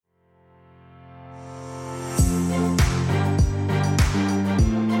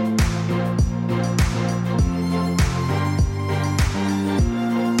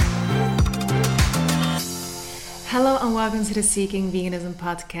welcome to the Seeking Veganism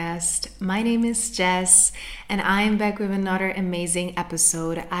podcast. My name is Jess, and I am back with another amazing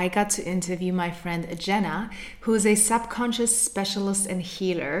episode. I got to interview my friend Jena, who is a subconscious specialist and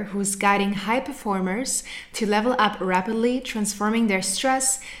healer who's guiding high performers to level up rapidly, transforming their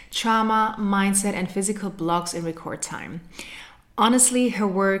stress, trauma, mindset, and physical blocks in record time. Honestly, her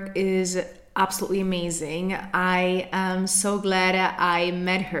work is absolutely amazing. I am so glad I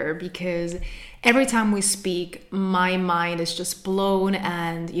met her because every time we speak, my mind is just blown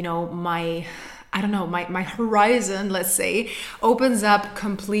and, my horizon, let's say, opens up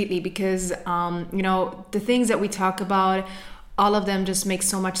completely because, the things that we talk about, all of them just make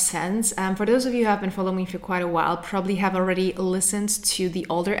so much sense. For those of you who have been following me for quite a while, probably have already listened to the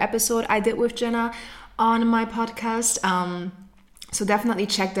older episode I did with Jena on my podcast. So definitely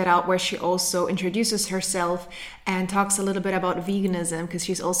check that out, where she also introduces herself and talks a little bit about veganism, because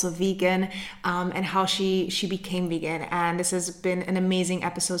she's also vegan, and how she became vegan. And this has been an amazing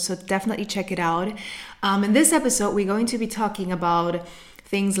episode, so definitely check it out. In this episode, we're going to be talking about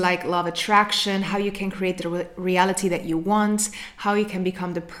things like law of attraction, how you can create the reality that you want, how you can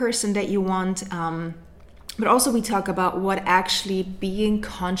become the person that you want. But also we talk about what actually being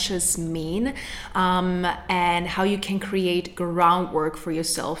conscious mean, and how you can create groundwork for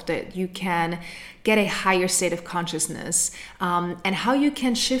yourself that you can get a higher state of consciousness, and how you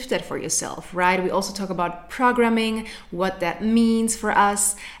can shift that for yourself, right? We also talk about programming, what that means for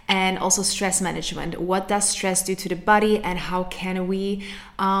us, and also stress management. What does stress do to the body, and how can we,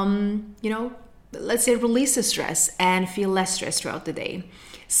 let's say, release the stress and feel less stressed throughout the day.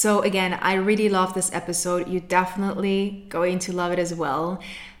 So again, I really love this episode. You're definitely going to love it as well.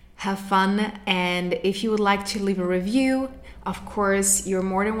 Have fun. And if you would like to leave a review, of course, you're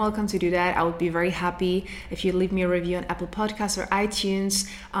more than welcome to do that. I would be very happy if you leave me a review on Apple Podcasts or iTunes,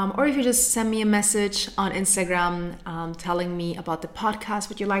 or if you just send me a message on Instagram, telling me about the podcast,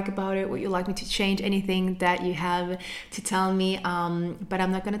 what you like about it, what you'd like me to change, anything that you have to tell me. But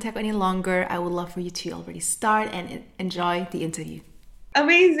I'm not going to take any longer. I would love for you to already start and enjoy the interview.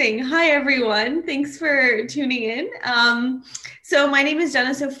 Amazing. Hi, everyone. Thanks for tuning in. So my name is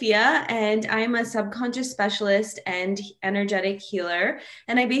Jena Sophia, and I'm a subconscious specialist and energetic healer.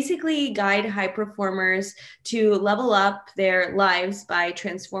 And I basically guide high performers to level up their lives by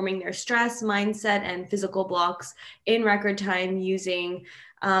transforming their stress, mindset, and physical blocks in record time using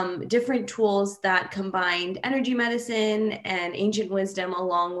different tools that combined energy medicine and ancient wisdom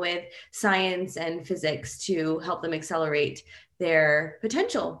along with science and physics to help them accelerate their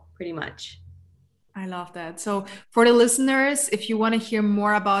potential, pretty much. I love that. So for the listeners, if you want to hear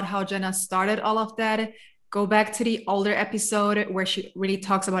more about how Jena started all of that, go back to the older episode where she really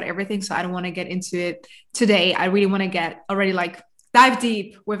talks about everything. So I don't want to get into it today. I really want to get already dive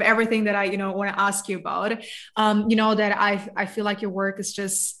deep with everything that I, want to ask you about. That I feel like your work is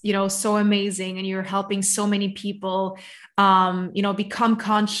just, so amazing, and you're helping so many people, become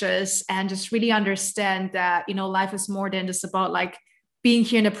conscious and just really understand that, life is more than just about being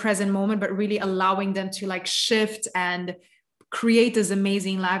here in the present moment, but really allowing them to shift and create this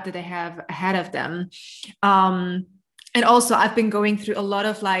amazing life that they have ahead of them. And also I've been going through a lot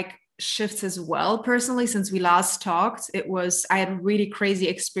of shifts as well personally since we last talked. I had really crazy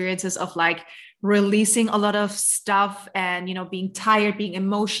experiences of releasing a lot of stuff and being tired, being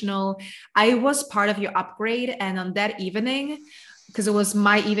emotional. I was part of your upgrade, and on that evening, because it was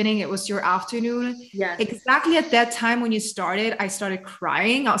my evening, it was your afternoon. Yes. Exactly at that time when you started, I started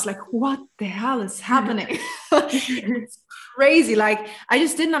crying. I was like, what the hell is happening? It's crazy. I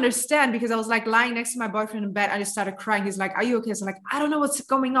just didn't understand, because I was lying next to my boyfriend in bed. I just started crying. He's like, are you okay? So I don't know what's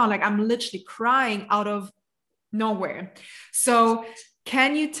going on. I'm literally crying out of nowhere. So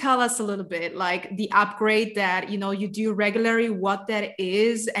can you tell us a little bit the upgrade that, you do regularly, what that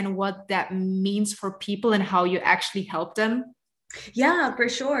is and what that means for people and how you actually help them? Yeah, for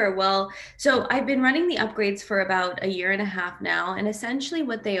sure. Well, so I've been running the upgrades for about a year and a half now. And essentially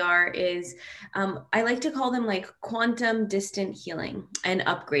what they are is, I like to call them quantum distant healing and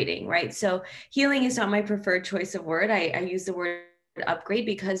upgrading, right? So healing is not my preferred choice of word. I use the word upgrade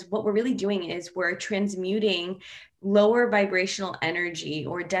because what we're really doing is we're transmuting lower vibrational energy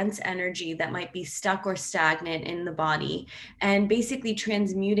or dense energy that might be stuck or stagnant in the body, and basically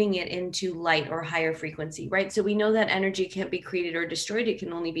transmuting it into light or higher frequency, right? So we know that energy can't be created or destroyed. It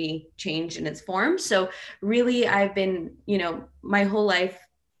can only be changed in its form. So really, I've been, my whole life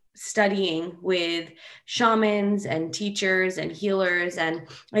studying with shamans and teachers and healers. And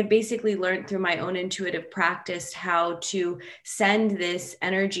I basically learned through my own intuitive practice how to send this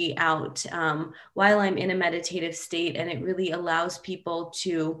energy out while I'm in a meditative state. And it really allows people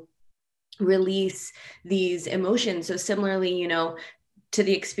to release these emotions. So similarly, to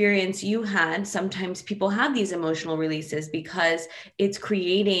the experience you had, sometimes people have these emotional releases because it's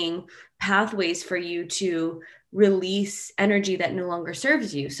creating pathways for you to release energy that no longer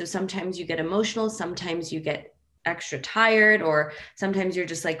serves you. So sometimes you get emotional, sometimes you get extra tired, or sometimes you're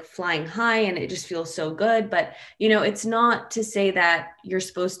just like flying high and it just feels so good. But, it's not to say that you're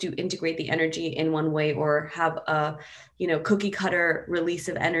supposed to integrate the energy in one way or have a, cookie cutter release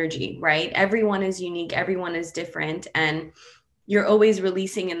of energy, right? Everyone is unique, everyone is different. And you're always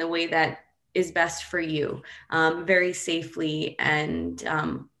releasing in the way that is best for you, very safely, and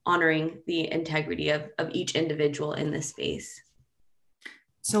honoring the integrity of each individual in this space.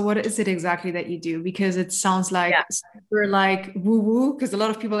 So what is it exactly that you do? Because it sounds like super like woo woo, because a lot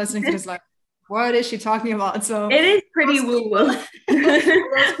of people listening to this like, what is she talking about? So it is pretty woo woo.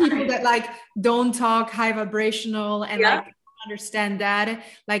 those people that like don't talk high vibrational and like understand that,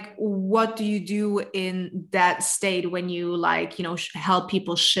 like what do you do in that state when you like, help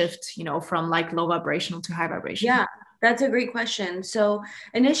people shift, from like low vibrational to high vibration? Yeah, that's a great question. So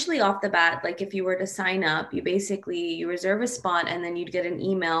initially off the bat, like if you were to sign up, you reserve a spot and then you'd get an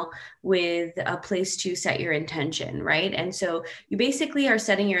email with a place to set your intention, right? And so you basically are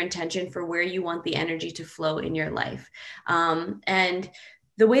setting your intention for where you want the energy to flow in your life. And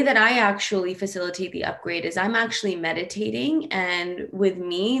the way that I actually facilitate the upgrade is I'm actually meditating. And with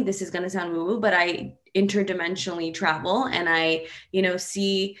me, this is going to sound woo-woo, but I interdimensionally travel and I,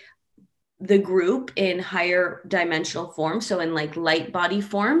 see the group in higher dimensional form. So in like light body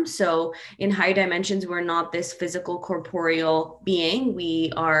form. So in higher dimensions, we're not this physical corporeal being.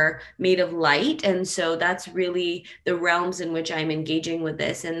 We are made of light. And so that's really the realms in which I'm engaging with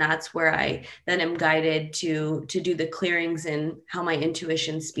this. And that's where I then am guided to do the clearings and how my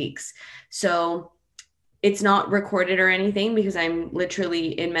intuition speaks. So it's not recorded or anything because I'm literally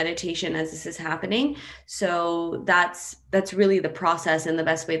in meditation as this is happening. So that's really the process and the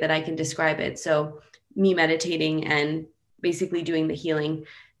best way that I can describe it. So me meditating and basically doing the healing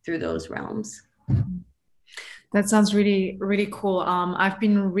through those realms. That sounds really, really cool. I've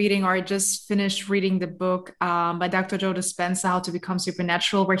been reading, or I just finished reading the book by Dr. Joe Dispenza, How to Become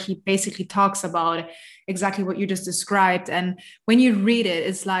Supernatural, where he basically talks about exactly what you just described. And when you read it,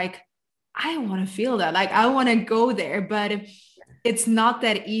 it's like, I want to feel that. Like, I want to go there, but it's not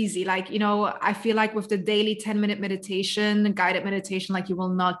that easy. Like, I feel like with the daily 10-minute meditation, guided meditation, like you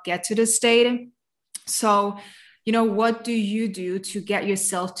will not get to the state. So, what do you do to get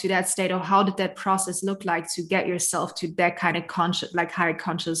yourself to that state, or how did that process look like to get yourself to that kind of conscious, like higher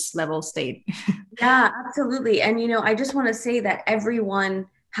conscious level state? Yeah, absolutely. And, I just want to say that everyone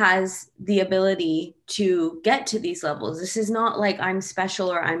has the ability to get to these levels. This is not like I'm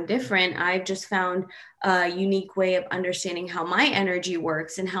special or I'm different. I've just found a unique way of understanding how my energy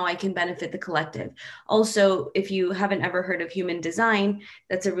works and how I can benefit the collective. Also, if you haven't ever heard of human design,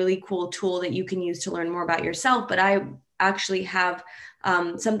 that's a really cool tool that you can use to learn more about yourself. But I actually have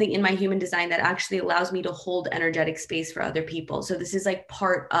something in my human design that actually allows me to hold energetic space for other people. So this is like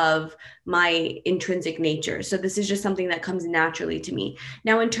part of my intrinsic nature. So this is just something that comes naturally to me.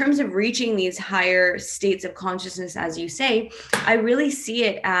 Now, in terms of reaching these higher states of consciousness, as you say, I really see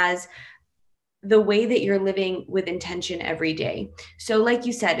it as the way that you're living with intention every day. So like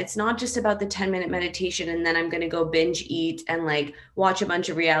you said, it's not just about the 10-minute meditation and then I'm going to go binge eat and like watch a bunch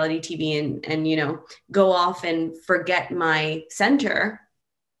of reality TV and go off and forget my center.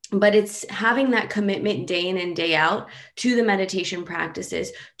 But it's having that commitment day in and day out to the meditation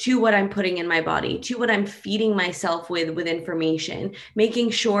practices, to what I'm putting in my body, to what I'm feeding myself with information,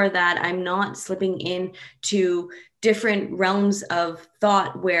 making sure that I'm not slipping into different realms of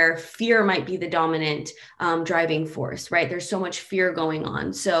thought where fear might be the dominant driving force, right? There's so much fear going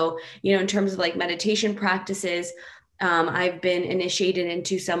on. So, in terms of like meditation practices, I've been initiated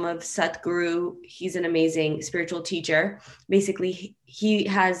into some of Satguru. He's an amazing spiritual teacher. Basically, he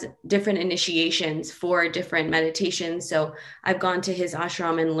has different initiations for different meditations. So I've gone to his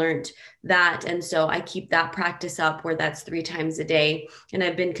ashram and learned that. And so I keep that practice up where that's 3 times a day. And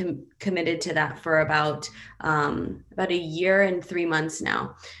I've been committed to that for about a year and 3 months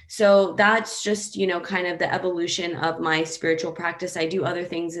now. So that's just, kind of the evolution of my spiritual practice. I do other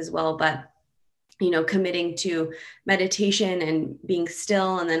things as well, but committing to meditation and being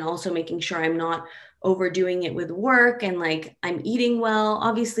still, and then also making sure I'm not overdoing it with work and like I'm eating well.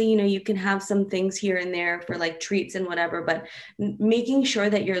 Obviously, you can have some things here and there for like treats and whatever, but making sure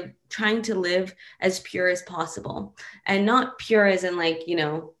that you're trying to live as pure as possible, and not pure as in like,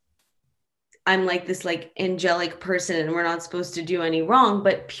 I'm like this like angelic person and we're not supposed to do any wrong,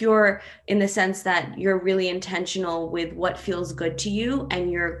 but pure in the sense that you're really intentional with what feels good to you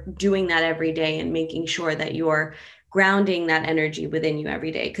and you're doing that every day and making sure that you're grounding that energy within you every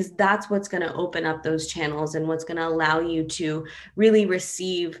day, because that's what's going to open up those channels and what's going to allow you to really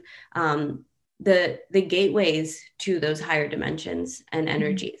receive the gateways to those higher dimensions and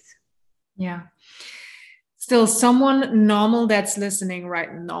energies. Yeah. Still, someone normal that's listening,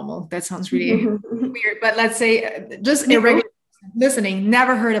 right? Normal. That sounds really weird, but let's say just irregular listening,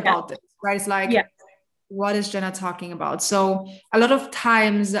 never heard about this, right? It's like, Yeah. what is Jena talking about? So a lot of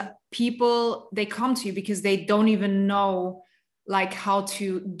times people, they come to you because they don't even know like how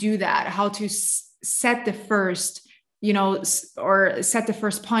to do that, how to set the first, or set the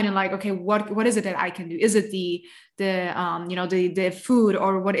first point and like, okay, what is it that I can do? Is it the food,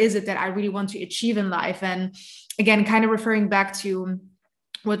 or what is it that I really want to achieve in life? And again, kind of referring back to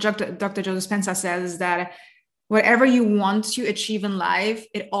what Dr. Joe Dispenza says, is that whatever you want to achieve in life,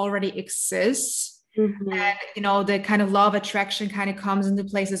 it already exists. Mm-hmm. And the kind of law of attraction kind of comes into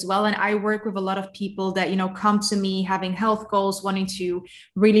place as well. And I work with a lot of people that come to me having health goals, wanting to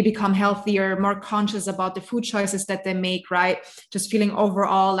really become healthier, more conscious about the food choices that they make, right? Just feeling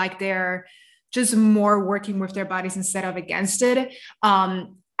overall like they're just more working with their bodies instead of against it.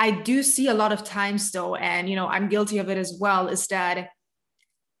 I do see a lot of times though, and I'm guilty of it as well, is that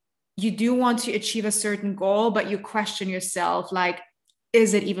you do want to achieve a certain goal, but you question yourself, like,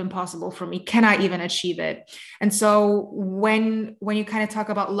 is it even possible for me? Can I even achieve it? And so when you kind of talk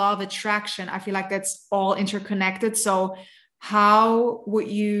about law of attraction, I feel like that's all interconnected. So how would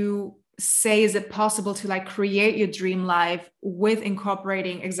you say, is it possible to like create your dream life with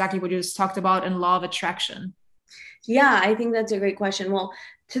incorporating exactly what you just talked about in law of attraction? Yeah, I think that's a great question. Well,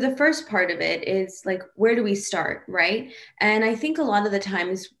 to the first part of it is like, where do we start, right? And I think a lot of the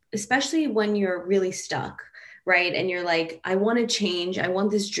times, especially when you're really stuck, right? And you're like, I want to change, I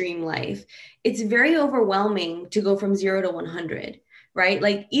want this dream life. It's very overwhelming to go from 0 to 100, right?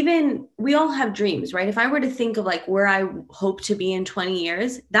 Like, even we all have dreams, right? If I were to think of like where I hope to be in 20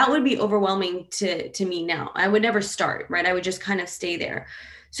 years, that would be overwhelming to me now. I would never start, right? I would just kind of stay there.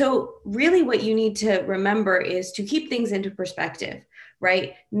 So, really, what you need to remember is to keep things into perspective,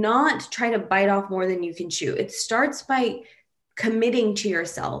 right? Not try to bite off more than you can chew. It starts by committing to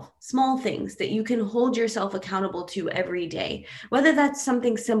yourself small things that you can hold yourself accountable to every day, whether that's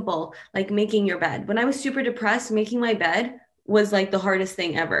something simple like making your bed. When I was super depressed, making my bed was like the hardest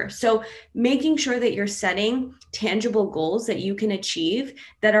thing ever. So making sure that you're setting tangible goals that you can achieve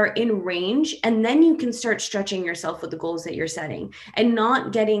that are in range, and then you can start stretching yourself with the goals that you're setting, and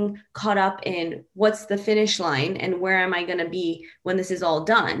not getting caught up in what's the finish line and where am I going to be when this is all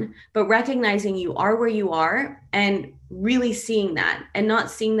done, but recognizing you are where you are and really seeing that, and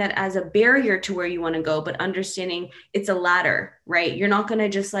not seeing that as a barrier to where you want to go, but understanding it's a ladder, right? You're not going to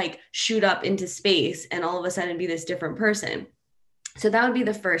just like shoot up into space and all of a sudden be this different person. So that would be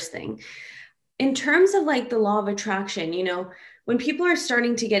the first thing. In terms of like the law of attraction, when people are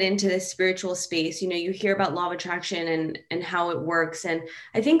starting to get into this spiritual space, you hear about law of attraction and how it works. And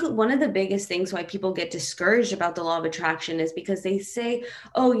I think one of the biggest things why people get discouraged about the law of attraction is because they say,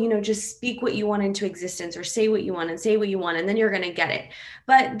 oh, just speak what you want into existence, or say what you want and say what you want, and then you're going to get it.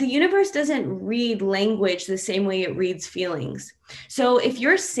 But the universe doesn't read language the same way it reads feelings. So if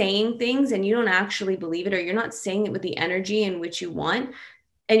you're saying things and you don't actually believe it, or you're not saying it with the energy in which you want,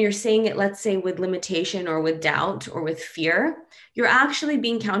 and you're saying it, let's say, with limitation or with doubt or with fear, you're actually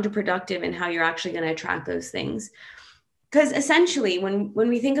being counterproductive in how you're actually going to attract those things. Because essentially, when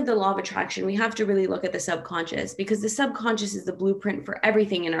we think of the law of attraction, we have to really look at the subconscious, because the subconscious is the blueprint for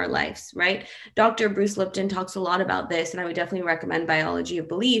everything in our lives, right? Dr. Bruce Lipton talks a lot about this, and I would definitely recommend Biology of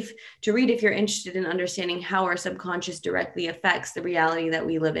Belief to read if you're interested in understanding how our subconscious directly affects the reality that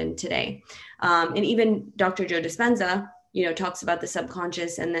we live in today. And even Dr. Joe Dispenza, talks about the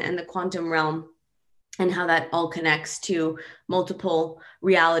subconscious and the quantum realm, and how that all connects to multiple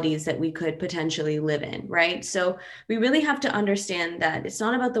realities that we could potentially live in, right? So we really have to understand that it's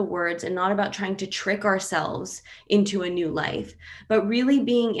not about the words and not about trying to trick ourselves into a new life, but really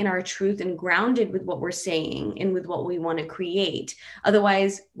being in our truth and grounded with what we're saying and with what we want to create.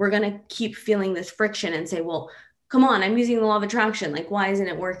 Otherwise, we're going to keep feeling this friction and say, well, come on, I'm using the law of attraction. Like, why isn't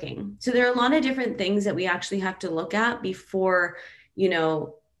it working? So there are a lot of different things that we actually have to look at before,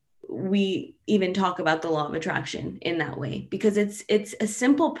 we even talk about the law of attraction in that way, because it's a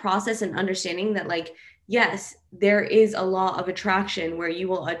simple process and understanding that, like, yes, there is a law of attraction where you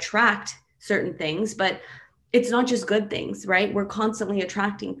will attract certain things, but it's not just good things, right? We're constantly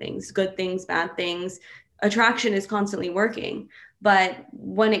attracting things, good things, bad things. Attraction is constantly working. But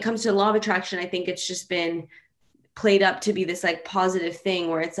when it comes to law of attraction, I think it's just been played up to be this like positive thing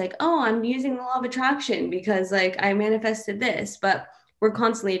where it's like, oh, I'm using the law of attraction because like I manifested this. But we're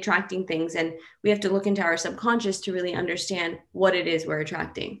constantly attracting things, and we have to look into our subconscious to really understand what it is we're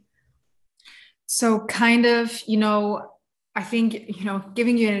attracting. So kind of, I think,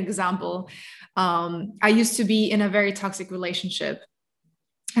 giving you an example, I used to be in a very toxic relationship.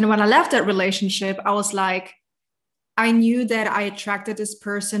 And when I left that relationship, I was like, I knew that I attracted this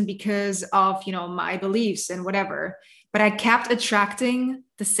person because of, my beliefs and whatever, but I kept attracting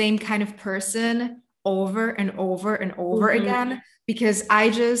the same kind of person over and over and over Mm-hmm. again because I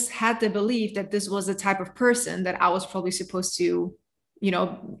just had the belief that this was the type of person that I was probably supposed to,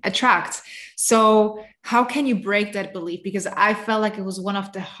 attract. So, how can you break that belief? Because I felt like it was one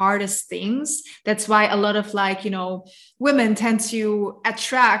of the hardest things. That's why a lot of like, women tend to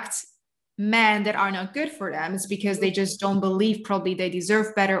attract men that are not good for them. It's because they just don't believe probably they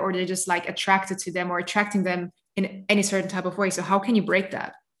deserve better, or they're just like attracted to them or attracting them in any certain type of way. So how can you break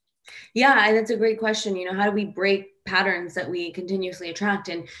that? Yeah, that's a great question. How do we break patterns that we continuously attract?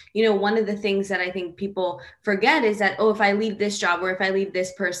 And, one of the things that I think people forget is that, oh, if I leave this job or if I leave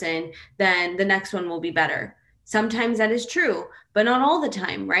this person, then the next one will be better. Sometimes that is true, but not all the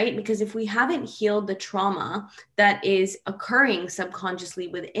time, right? Because if we haven't healed the trauma that is occurring subconsciously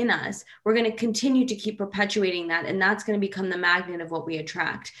within us, we're going to continue to keep perpetuating that. And that's going to become the magnet of what we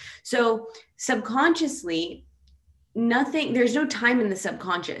attract. So, subconsciously, there's no time in the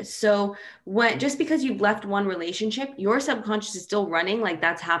subconscious. So when just because you've left one relationship, your subconscious is still running like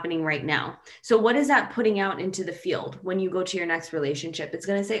that's happening right now. So what is that putting out into the field when you go to your next relationship? It's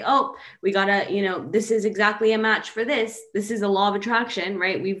going to say, oh, we gotta, this is exactly a match for this is a law of attraction,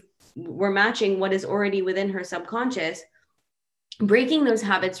 right? We're matching what is already within her subconscious. Breaking those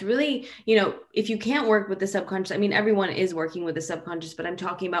habits really, if you can't work with the subconscious, I mean, everyone is working with the subconscious, but I'm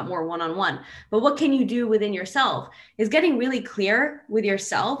talking about more one-on-one. But what can you do within yourself is getting really clear with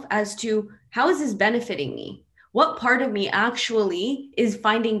yourself as to how is this benefiting me? What part of me actually is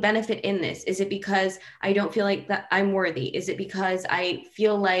finding benefit in this? Is it because I don't feel like that I'm worthy? Is it because I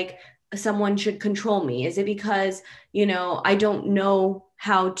feel like someone should control me? Is it because, I don't know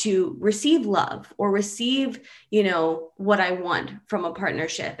how to receive love or receive, what I want from a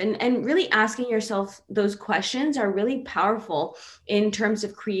partnership? And really asking yourself those questions are really powerful in terms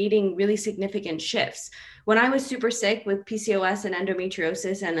of creating really significant shifts. When I was super sick with PCOS and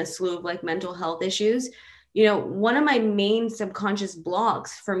endometriosis and a slew of like mental health issues, one of my main subconscious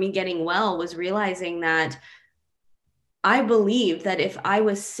blocks for me getting well was realizing that I believed that if I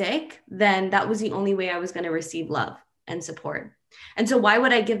was sick, then that was the only way I was going to receive love and support. And so, why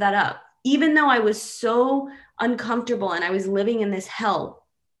would I give that up? Even though I was so uncomfortable and I was living in this hell,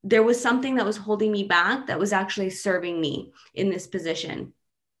 there was something that was holding me back that was actually serving me in this position.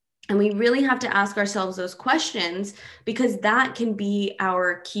 And we really have to ask ourselves those questions because that can be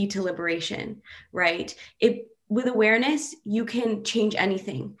our key to liberation, right? With awareness, you can change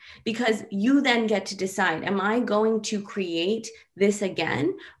anything because you then get to decide, am I going to create this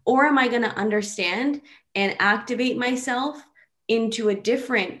again? Or am I going to understand and activate myself into a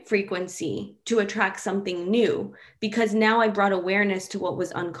different frequency to attract something new? Because now I brought awareness to what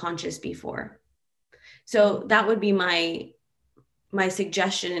was unconscious before. So that would be my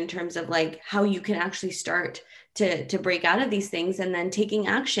suggestion in terms of like how you can actually start to break out of these things, and then taking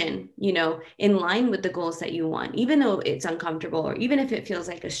action, in line with the goals that you want, even though it's uncomfortable or even if it feels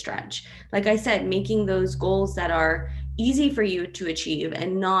like a stretch. Like I said, making those goals that are easy for you to achieve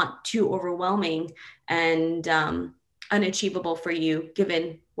and not too overwhelming and unachievable for you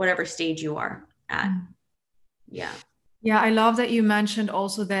given whatever stage you are at. Yeah. Yeah, I love that you mentioned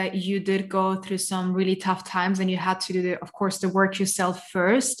also that you did go through some really tough times and you had to do of course, the work yourself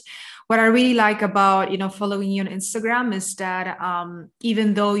first. What I really like about, following you on Instagram is that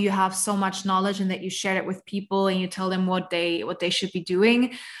even though you have so much knowledge and that you share it with people and you tell them what they should be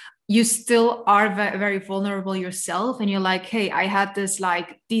doing, you still are very vulnerable yourself. And you're like, hey, I had this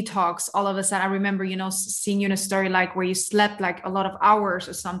like detox all of a sudden. I remember, seeing you in a story like where you slept like a lot of hours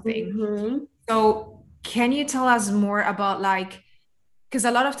or something. Mm-hmm. So can you tell us more about like, because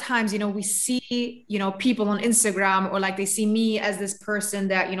a lot of times, we see, people on Instagram or like they see me as this person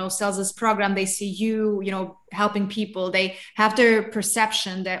that, sells this program. They see you, helping people. They have their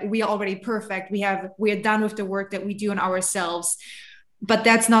perception that we are already perfect. We're done with the work that we do on ourselves, but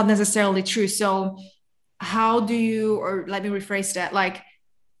that's not necessarily true. So how do you, or let me rephrase that, like,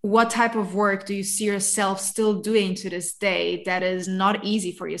 what type of work do you see yourself still doing to this day that is not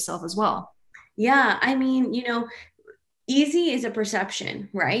easy for yourself as well? Yeah, I mean, easy is a perception,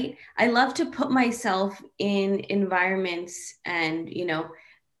 right? I love to put myself in environments and,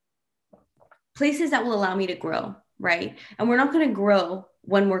 places that will allow me to grow, right? And we're not going to grow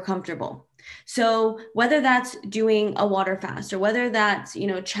when we're comfortable. So whether that's doing a water fast or whether that's,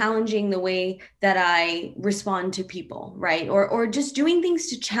 challenging the way that I respond to people, right? Or just doing things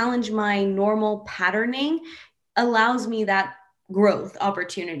to challenge my normal patterning allows me that growth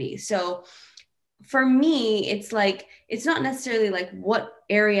opportunity. So for me, it's like, it's not necessarily like what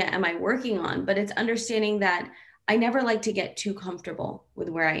area am I working on, but it's understanding that I never like to get too comfortable with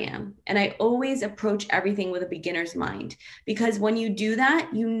where I am. And I always approach everything with a beginner's mind, because when you do that,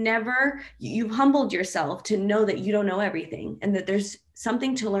 you've humbled yourself to know that you don't know everything and that there's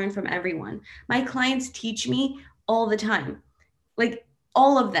something to learn from everyone. My clients teach me all the time, like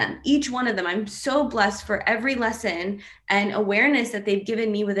all of them, each one of them. I'm so blessed for every lesson and awareness that they've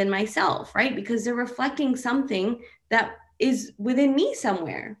given me within myself, right? Because they're reflecting something that is within me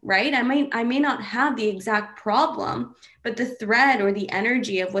somewhere, right? I may not have the exact problem, but the thread or the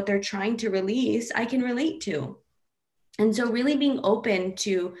energy of what they're trying to release, I can relate to. And so really being open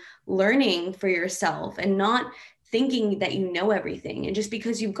to learning for yourself and not thinking that you know everything. And just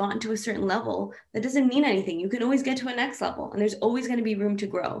because you've gotten to a certain level, that doesn't mean anything. You can always get to a next level, and there's always going to be room to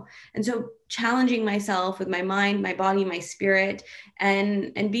grow. And so challenging myself with my mind, my body, my spirit,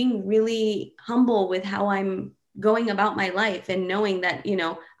 and being really humble with how I'm going about my life, and knowing that,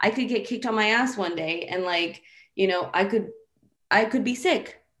 I could get kicked on my ass one day, and like, I could be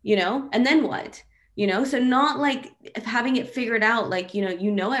sick, and then what? So not like having it figured out, like,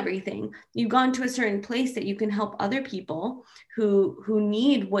 everything. You've gone to a certain place that you can help other people who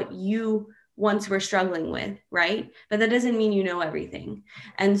need what you once were struggling with, right? But that doesn't mean you know everything.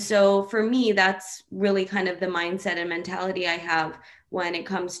 And so for me, that's really kind of the mindset and mentality I have when it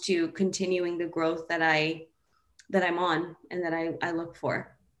comes to continuing the growth that I'm on and that I look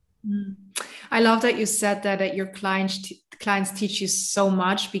for. Mm. I love that you said that your clients teach you so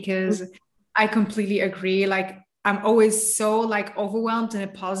much, because I completely agree. Like, I'm always so like overwhelmed in a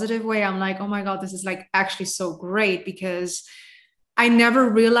positive way. I'm like, oh my God, this is like actually so great, because I never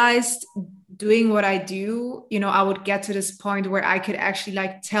realized doing what I do, I would get to this point where I could actually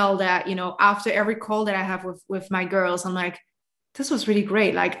like tell that, after every call that I have with my girls, I'm like, this was really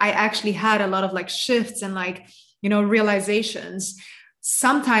great. Like, I actually had a lot of like shifts and like, realizations.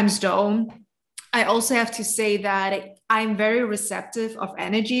 Sometimes though, I also have to say that I'm very receptive of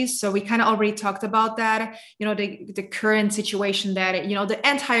energies. So we kind of already talked about that, the current situation that, the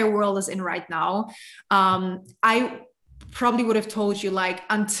entire world is in right now. I probably would have told you, like,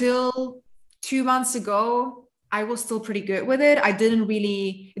 until 2 months ago, I was still pretty good with it. It didn't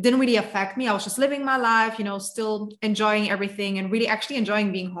really affect me. I was just living my life, still enjoying everything and really actually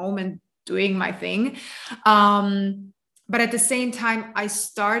enjoying being home and doing my thing. But at the same time, I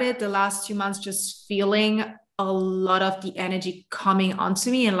started the last 2 months just feeling a lot of the energy coming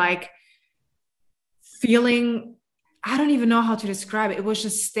onto me, and like feeling, I don't even know how to describe it. It was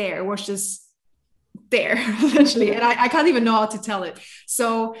just there. It was just there, essentially. And I can't even know how to tell it.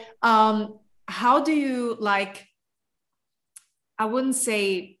 So how do you, like, I wouldn't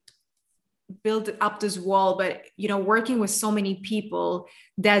say build up this wall, but, working with so many people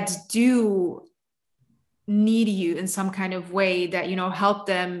that do need you in some kind of way, that help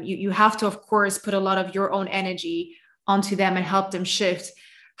them, you have to of course put a lot of your own energy onto them and help them shift.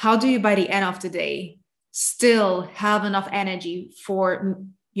 How do you, by the end of the day, still have enough energy for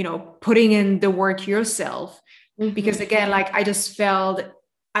putting in the work yourself? Mm-hmm. Because again, like, I just felt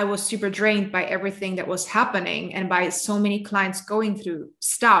I was super drained by everything that was happening and by so many clients going through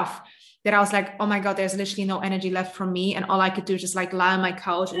stuff, that I was like, oh my God, there's literally no energy left from me. And all I could do is just like lie on my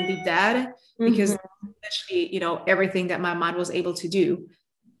couch and be dead, because literally, everything that my mind was able to do.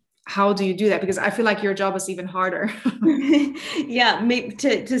 How do you do that? Because I feel like your job is even harder. Yeah, maybe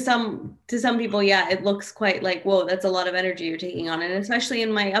to some people, yeah, it looks quite like, whoa, that's a lot of energy you're taking on. And especially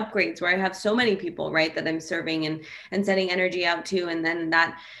in my upgrades, where I have so many people, right, that I'm serving and sending energy out to, and then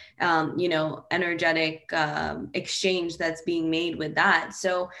that energetic exchange that's being made with that.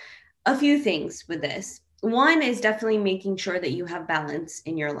 So a few things with this. One is definitely making sure that you have balance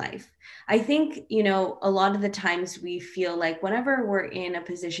in your life. I think, a lot of the times we feel like whenever we're in a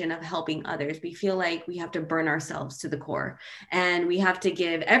position of helping others, we feel like we have to burn ourselves to the core, and we have to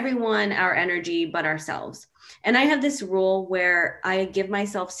give everyone our energy but ourselves. And I have this rule where I give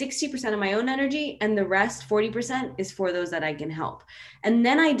myself 60% of my own energy, and the rest 40% is for those that I can help. And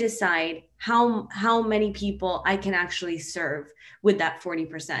then I decide how many people I can actually serve with that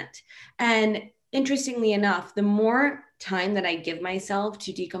 40%. And interestingly enough, the more time that I give myself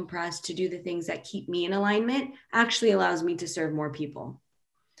to decompress, to do the things that keep me in alignment, actually allows me to serve more people.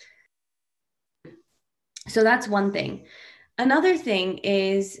 So that's one thing. Another thing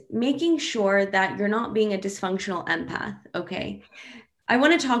is making sure that you're not being a dysfunctional empath. Okay. I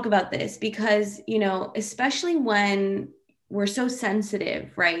want to talk about this because, especially when we're so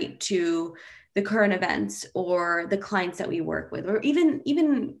sensitive, right, to the current events or the clients that we work with, or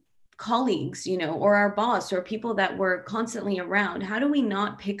even colleagues, or our boss or people that we're constantly around, how do we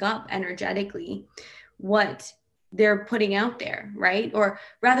not pick up energetically what they're putting out there, right? Or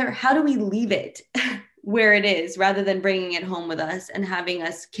rather, how do we leave it where it is rather than bringing it home with us and having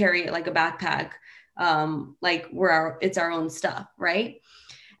us carry it like a backpack, like it's our own stuff, right?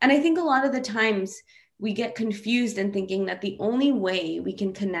 And I think a lot of the times we get confused in thinking that the only way we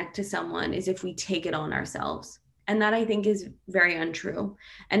can connect to someone is if we take it on ourselves. And that I think is very untrue.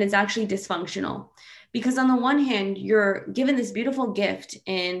 And it's actually dysfunctional. Because on the one hand, you're given this beautiful gift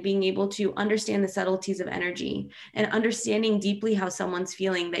in being able to understand the subtleties of energy and understanding deeply how someone's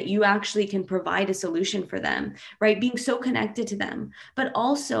feeling, that you actually can provide a solution for them, right? Being so connected to them, but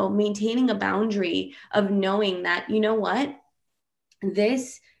also maintaining a boundary of knowing that, you know what?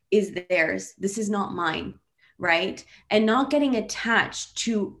 This is theirs. This is not mine, right? And not getting attached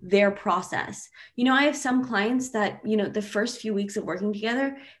to their process. I have some clients that, the first few weeks of working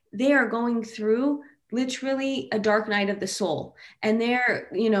together, they are going through literally a dark night of the soul, and they're,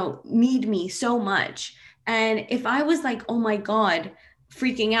 need me so much. And if I was like, oh my God,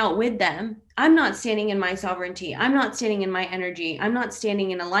 freaking out with them, I'm not standing in my sovereignty. I'm not standing in my energy. I'm not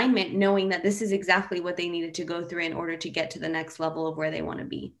standing in alignment, knowing that this is exactly what they needed to go through in order to get to the next level of where they want to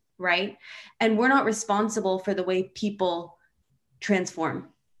be. Right. And we're not responsible for the way people transform.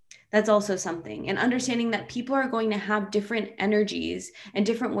 That's also something. And understanding that people are going to have different energies and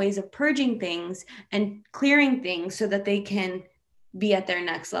different ways of purging things and clearing things so that they can be at their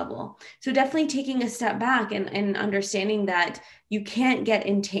next level. So definitely taking a step back and understanding that you can't get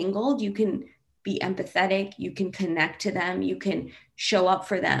entangled. You can be empathetic, you can connect to them, you can show up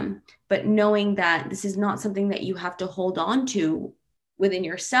for them, but knowing that this is not something that you have to hold on to within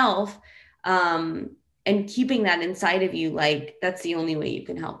yourself, and keeping that inside of you, like that's the only way you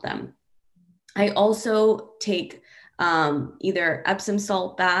can help them. I also take either Epsom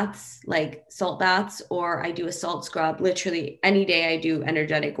salt baths, like salt baths, or I do a salt scrub. Literally any day I do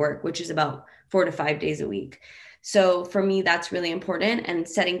energetic work, which is about 4 to 5 days a week. So for me, that's really important. And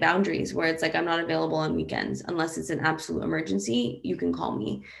setting boundaries where it's like, I'm not available on weekends unless it's an absolute emergency, you can call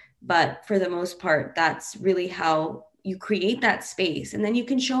me. But for the most part, that's really how you create that space. And then you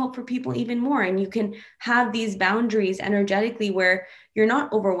can show up for people even more. And you can have these boundaries energetically where you're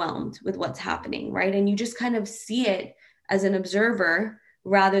not overwhelmed with what's happening, right? And you just kind of see it as an observer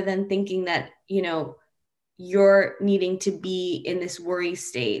rather than thinking that, you're needing to be in this worry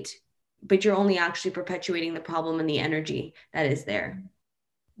state, but you're only actually perpetuating the problem and the energy that is there.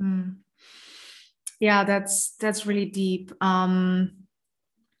 Mm. Yeah, that's really deep. How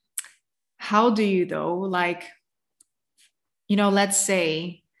do you though, like, let's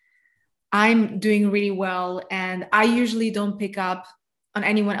say I'm doing really well and I usually don't pick up on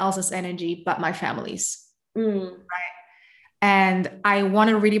anyone else's energy but my family's. Right? And I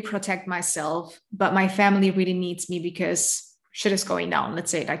want to really protect myself, but my family really needs me because shit is going down.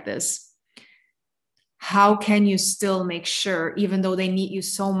 Let's say it like this. How can you still make sure, even though they need you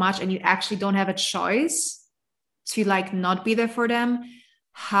so much and you actually don't have a choice to like not be there for them,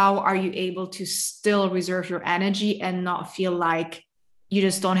 how are you able to still reserve your energy and not feel like you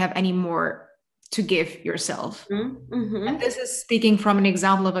just don't have any more to give yourself? Mm-hmm. And this is speaking from an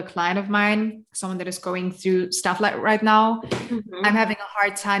example of a client of mine, someone that is going through stuff like right now. Mm-hmm. I'm having a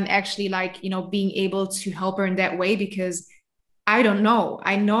hard time actually like, being able to help her in that way because I don't know.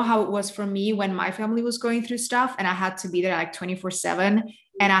 I know how it was for me when my family was going through stuff and I had to be there like 24/7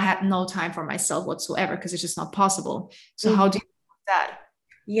 and I had no time for myself whatsoever because it's just not possible. So mm-hmm. How do you do that?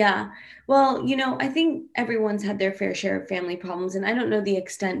 Yeah. Well, I think everyone's had their fair share of family problems, and I don't know the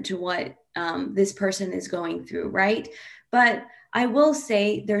extent to what this person is going through, right? But I will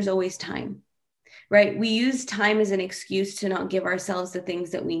say there's always time, right? We use time as an excuse to not give ourselves the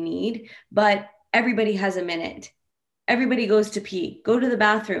things that we need, but everybody has a minute. Everybody goes to pee, go to the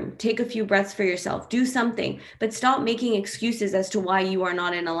bathroom, take a few breaths for yourself, do something, but stop making excuses as to why you are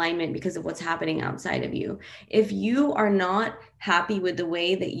not in alignment because of what's happening outside of you. If you are not happy with the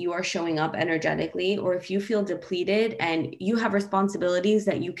way that you are showing up energetically, or if you feel depleted and you have responsibilities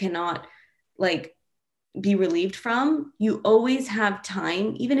that you cannot like be relieved from, you always have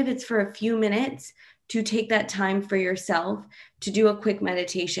time, even if it's for a few minutes, to take that time for yourself, to do a quick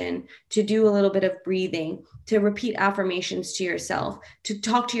meditation, to do a little bit of breathing, to repeat affirmations to yourself, to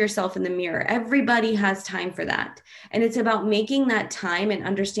talk to yourself in the mirror. Everybody has time for that. And it's about making that time and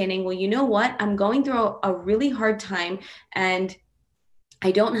understanding, well, you know what? I'm going through a really hard time, and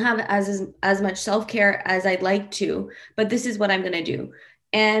I don't have as much self-care as I'd like to, but this is what I'm going to do.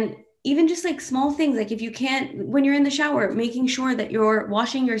 And even just like small things, like if you can't, when you're in the shower, making sure that you're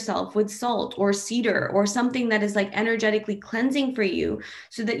washing yourself with salt or cedar or something that is like energetically cleansing for you,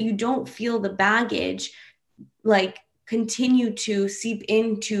 so that you don't feel the baggage like continue to seep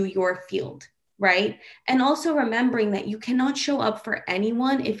into your field, right? And also remembering that you cannot show up for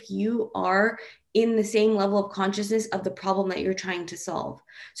anyone if you are in the same level of consciousness of the problem that you're trying to solve.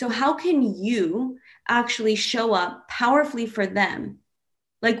 So how can you actually show up powerfully for them?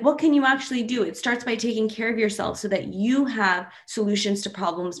 Like, what can you actually do? It starts by taking care of yourself so that you have solutions to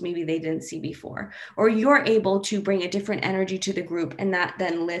problems maybe they didn't see before, or you're able to bring a different energy to the group, and that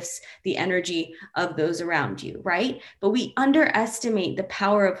then lifts the energy of those around you, right? But we underestimate the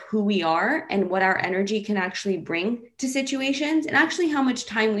power of who we are and what our energy can actually bring to situations, and actually how much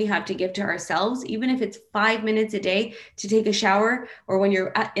time we have to give to ourselves, even if it's 5 minutes a day to take a shower, or when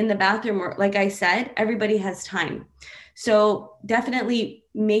you're in the bathroom, or like I said, everybody has time. So definitely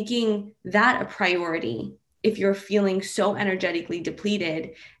making that a priority if you're feeling so energetically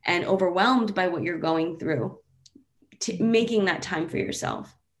depleted and overwhelmed by what you're going through, making that time for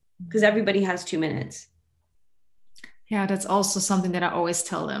yourself, because everybody has 2 minutes. Yeah, that's also something that I always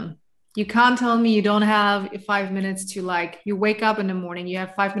tell them. You can't tell me you don't have 5 minutes to, like, you wake up in the morning, you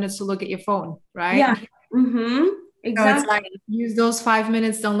have 5 minutes to look at your phone, right? Yeah. Mm-hmm. So it's Exactly. like, use those 5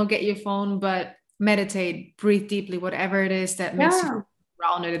 minutes, don't look at your phone, but meditate, breathe deeply, whatever it is that makes you Yeah.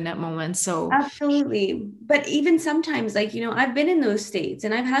 grounded in that moment. So Absolutely. But even sometimes, like, I've been in those states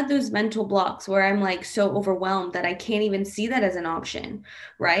and I've had those mental blocks where I'm like so overwhelmed that I can't even see that as an option.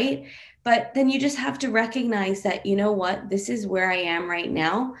 Right. But then you just have to recognize that, you know what, this is where I am right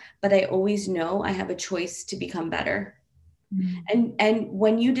now, but I always know I have a choice to become better. And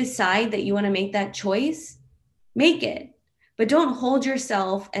when you decide that you want to make that choice, make it. But don't hold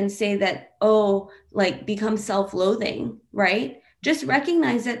yourself and say that, oh, like become self-loathing, right? Just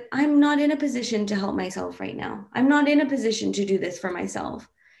recognize that I'm not in a position to help myself right now. I'm not in a position to do this for myself.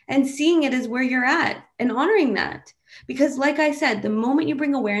 And seeing it as where you're at and honoring that. Because, like I said, the moment you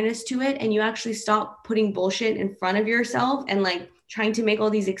bring awareness to it and you actually stop putting bullshit in front of yourself and like trying to make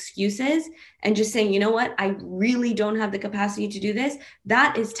all these excuses and just saying, you know what, I really don't have the capacity to do this,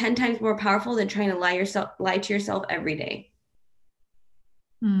 that is 10 times more powerful than trying to lie to yourself every day.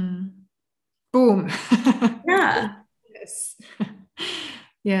 boom. Yeah. Yes.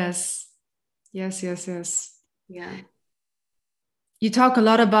 Yes. Yes, yes, yes. Yeah. You talk a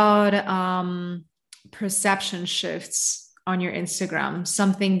lot about perception shifts on your Instagram,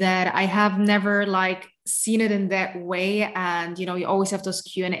 something that I have never like seen it in that way. And you always have those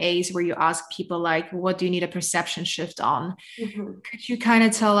Q&As where you ask people like, what do you need a perception shift on? Mm-hmm. Could you kind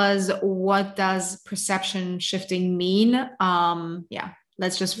of tell us, what does perception shifting mean? Yeah,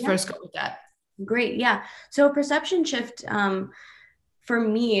 let's just Yeah. first go with that. Great. Yeah. So a perception shift for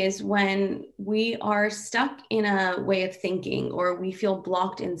me is when we are stuck in a way of thinking or we feel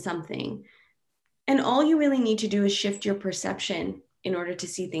blocked in something. And all you really need to do is shift your perception in order to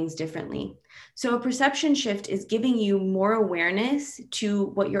see things differently. So a perception shift is giving you more awareness to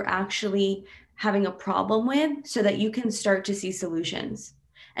what you're actually having a problem with so that you can start to see solutions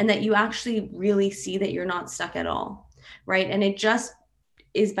and that you actually really see that you're not stuck at all, right? And it just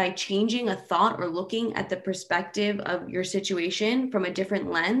is by changing a thought or looking at the perspective of your situation from a different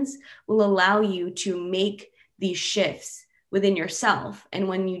lens will allow you to make these shifts within yourself. And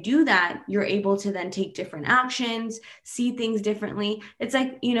when you do that, you're able to then take different actions, see things differently. It's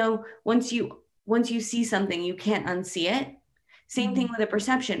like, once you see something, you can't unsee it. Same thing with a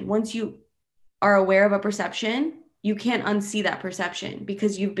perception. Once you are aware of a perception, you can't unsee that perception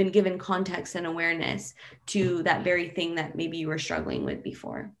because you've been given context and awareness to that very thing that maybe you were struggling with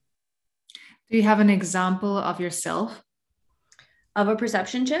before. Do you have an example of yourself? Of a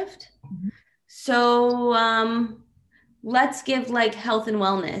perception shift? So let's give like health and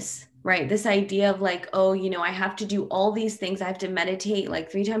wellness, right? This idea of like, oh, I have to do all these things. I have to meditate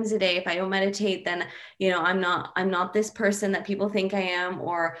like 3 times a day. If I don't meditate, then, I'm not this person that people think I am,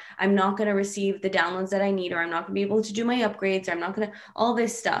 or I'm not going to receive the downloads that I need, or I'm not going to be able to do my upgrades, or I'm not going to, all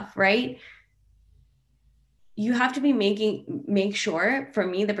this stuff, right? You have to make sure, for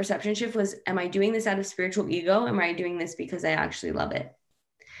me, the perception shift was, am I doing this out of spiritual ego? Am I doing this because I actually love it?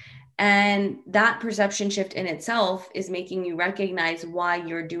 And that perception shift in itself is making you recognize why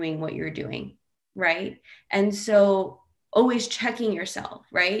you're doing what you're doing. right? And so always checking yourself,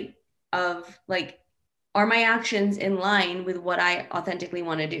 right? Of like, are my actions in line with what I authentically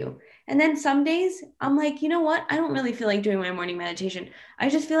want to do? And then some days I'm like, you know what? I don't really feel like doing my morning meditation. I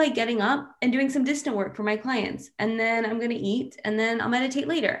just feel like getting up and doing some distant work for my clients. And then I'm going to eat and then I'll meditate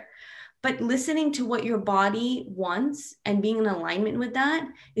later. But listening to what your body wants and being in alignment with that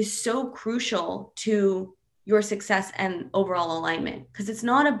is so crucial to your success and overall alignment, because it's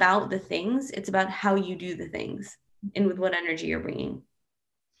not about the things, it's about how you do the things and with what energy you're bringing.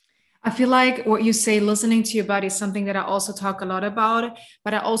 I feel like what you say, listening to your body, is something that I also talk a lot about,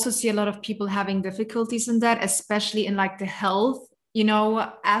 but I also see a lot of people having difficulties in that, especially in like the health,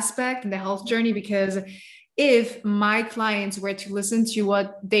 aspect and the health journey. Because if my clients were to listen to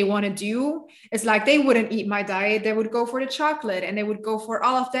what they want to do, it's like they wouldn't eat my diet, they would go for the chocolate and they would go for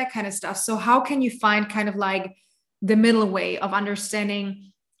all of that kind of stuff. So how can you find kind of like the middle way of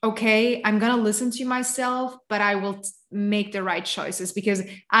understanding, okay, I'm going to listen to myself, but I will make the right choices? Because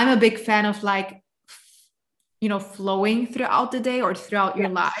I'm a big fan of like, flowing throughout the day or throughout your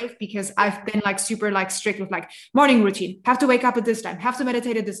life, because I've been like super like strict with like morning routine, have to wake up at this time, have to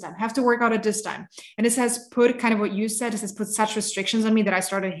meditate at this time, have to work out at this time. And this has put kind of what you said, this has put such restrictions on me that I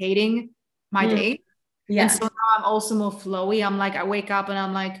started hating my day. And so now I'm also more flowy. I'm like, I wake up and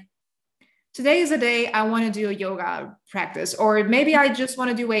I'm like, today is a day I want to do a yoga practice, or maybe I just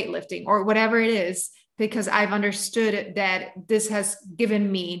want to do weightlifting or whatever it is, because I've understood that this has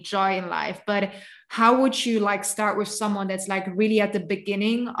given me joy in life. But how would you like start with someone that's like really at the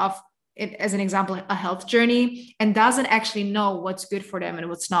beginning of it, as an example, a health journey, and doesn't actually know what's good for them and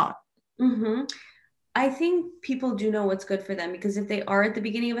what's not? Mm-hmm. I think people do know what's good for them, because if they are at the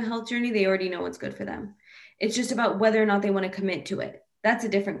beginning of a health journey, they already know what's good for them. It's just about whether or not they want to commit to it. That's a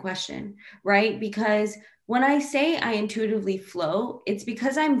different question, right? Because when I say I intuitively flow, it's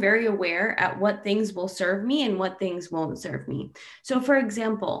because I'm very aware at what things will serve me and what things won't serve me. So, for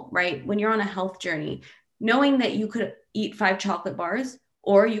example, right, when you're on a health journey, knowing that you could eat 5 chocolate bars,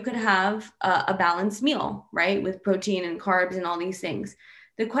 or you could have a balanced meal, right, with protein and carbs and all these things.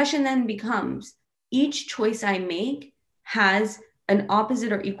 The question then becomes, each choice I make has an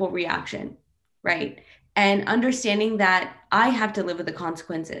opposite or equal reaction, right? And understanding that I have to live with the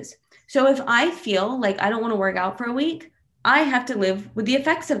consequences. So if I feel like I don't want to work out for a week, I have to live with the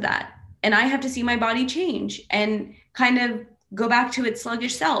effects of that. And I have to see my body change and kind of go back to its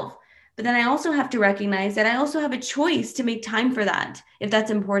sluggish self. But then I also have to recognize that I also have a choice to make time for that if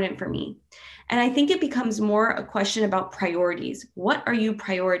that's important for me. And I think it becomes more a question about priorities. What are you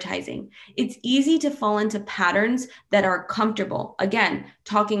prioritizing? It's easy to fall into patterns that are comfortable. Again,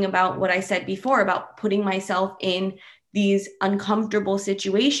 talking about what I said before about putting myself in these uncomfortable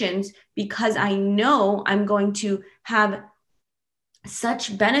situations because I know I'm going to have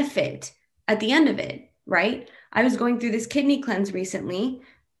such benefit at the end of it, right? I was going through this kidney cleanse recently.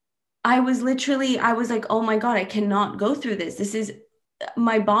 I was like, oh my God, I cannot go through this.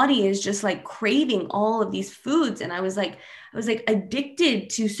 My body is just like craving all of these foods. And I was like addicted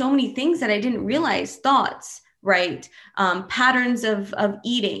to so many things that I didn't realize, thoughts, right? Patterns of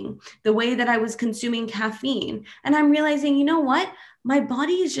eating, the way that I was consuming caffeine. And I'm realizing, you know what? My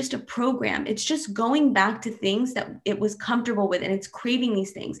body is just a program. It's just going back to things that it was comfortable with, and it's craving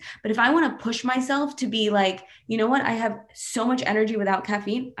these things. But if I want to push myself to be like, you know what? I have so much energy without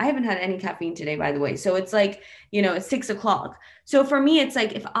caffeine. I haven't had any caffeine today, by the way. So it's like, it's 6 o'clock. So for me, it's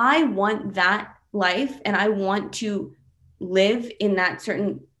like, if I want that life and I want to live in that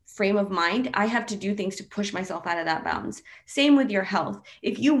certain frame of mind, I have to do things to push myself out of that bounds. Same with your health.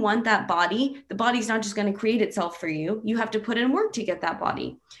 If you want that body, the body's not just going to create itself for you. You have to put in work to get that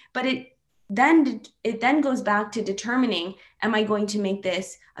body. But it then goes back to determining, am I going to make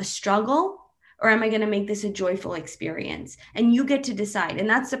this a struggle, or am I going to make this a joyful experience? And you get to decide. And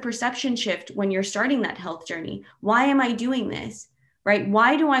that's the perception shift when you're starting that health journey. Why am I doing this? Right?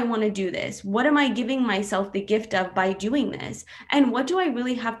 Why do I want to do this? What am I giving myself the gift of by doing this? And what do I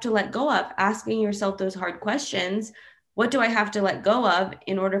really have to let go of? Asking yourself those hard questions. What do I have to let go of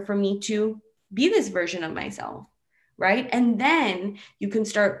in order for me to be this version of myself? Right? And then you can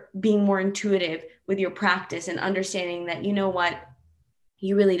start being more intuitive with your practice and understanding that, you know what?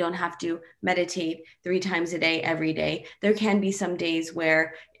 You really don't have to meditate 3 times a day, every day. There can be some days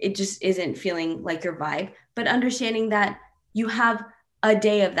where it just isn't feeling like your vibe, but understanding that you have a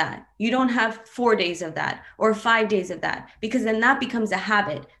day of that. You don't have 4 days of that or 5 days of that, because then that becomes a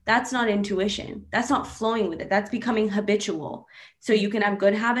habit. That's not intuition. That's not flowing with it. That's becoming habitual. So you can have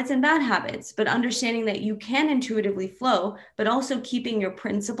good habits and bad habits, but understanding that you can intuitively flow, but also keeping your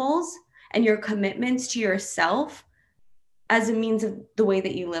principles and your commitments to yourself as a means of the way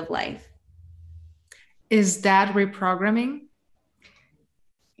that you live life. Is that reprogramming?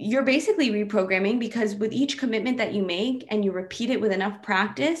 You're basically reprogramming, because with each commitment that you make and you repeat it with enough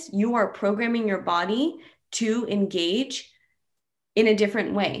practice, you are programming your body to engage in a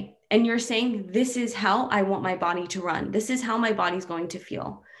different way. And you're saying, this is how I want my body to run. This is how my body's going to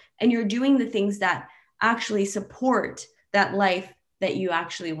feel. And you're doing the things that actually support that life that you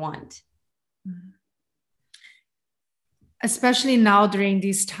actually want. Especially now during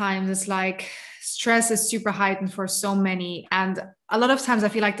these times, it's like stress is super heightened for so many. And a lot of times I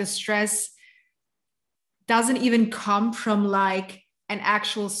feel like the stress doesn't even come from like an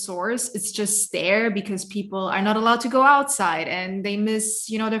actual source. It's just there because people are not allowed to go outside and they miss,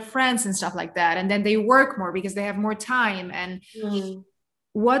 their friends and stuff like that. And then they work more because they have more time. And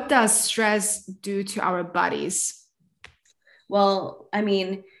what does stress do to our bodies? Well, I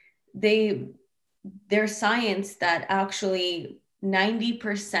mean, there's science that actually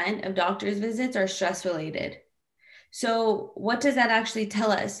 90% of doctors' visits are stress related. So, what does that actually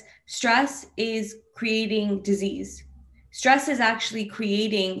tell us? Stress is creating disease. Stress is actually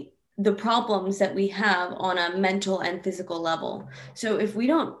creating the problems that we have on a mental and physical level. So, if we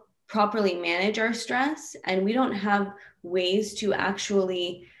don't properly manage our stress and we don't have ways to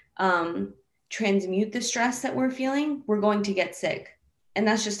actually transmute the stress that we're feeling, we're going to get sick. And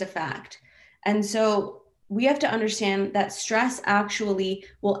that's just a fact. And so, we have to understand that stress actually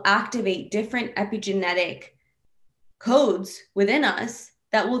will activate different epigenetic codes within us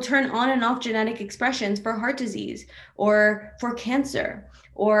that will turn on and off genetic expressions for heart disease or for cancer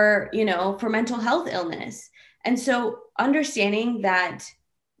or, for mental health illness. And so understanding that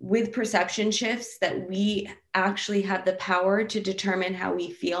with perception shifts that we actually have the power to determine how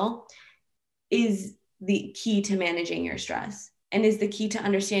we feel is the key to managing your stress, and is the key to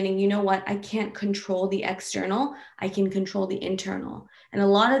understanding, I can't control the external, I can control the internal. And a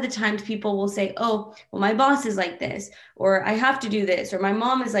lot of the times people will say, oh, well, my boss is like this, or I have to do this, or my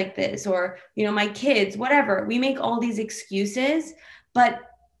mom is like this, or, my kids, whatever. We make all these excuses. But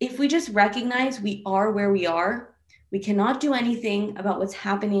if we just recognize we are where we are, we cannot do anything about what's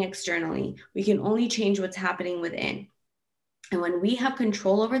happening externally. We can only change what's happening within. And when we have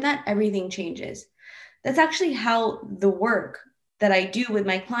control over that, everything changes. That's actually how the work that I do with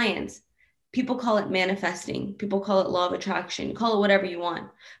my clients, people call it manifesting, people call it law of attraction, call it whatever you want.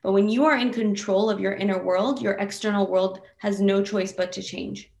 But when you are in control of your inner world, your external world has no choice but to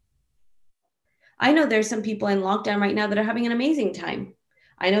change. I know there's some people in lockdown right now that are having an amazing time.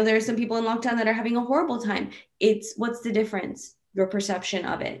 I know there's some people in lockdown that are having a horrible time. What's the difference? Your perception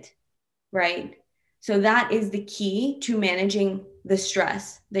of it, right? So that is the key to managing the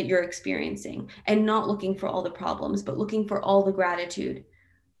stress that you're experiencing, and not looking for all the problems, but looking for all the gratitude.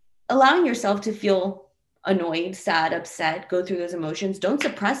 Allowing yourself to feel annoyed, sad, upset, go through those emotions. Don't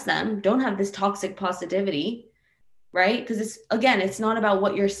suppress them. Don't have this toxic positivity, right? Because it's not about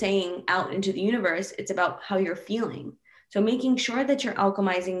what you're saying out into the universe. It's about how you're feeling. So making sure that you're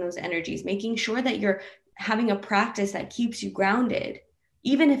alchemizing those energies, making sure that you're having a practice that keeps you grounded,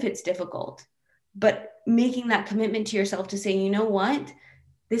 even if it's difficult. But making that commitment to yourself to say,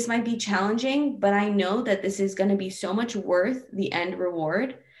 this might be challenging, but I know that this is going to be so much worth the end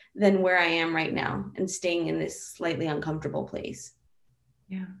reward than where I am right now and staying in this slightly uncomfortable place.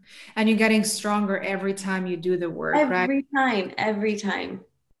 Yeah. And you're getting stronger every time you do the work, right? Every time.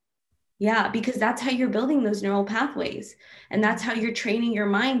 Yeah, because that's how you're building those neural pathways. And that's how you're training your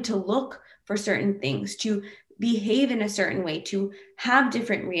mind to look for certain things, to behave in a certain way, to have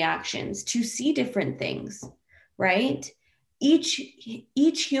different reactions, to see different things, right? Each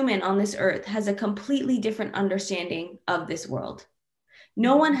human on this earth has a completely different understanding of this world.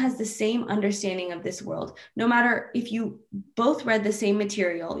 No one has the same understanding of this world. No matter if you both read the same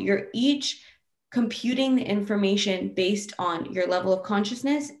material, you're each computing the information based on your level of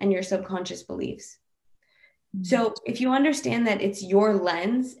consciousness and your subconscious beliefs. So if you understand that it's your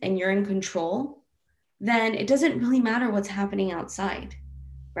lens and you're in control, then it doesn't really matter what's happening outside,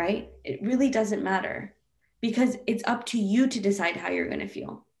 right? It really doesn't matter, because it's up to you to decide how you're going to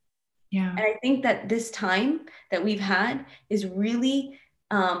feel. Yeah. And I think that this time that we've had is really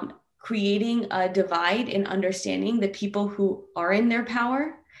creating a divide in understanding the people who are in their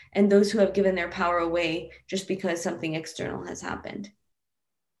power and those who have given their power away just because something external has happened.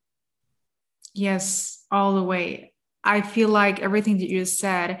 Yes, all the way. I feel like everything that you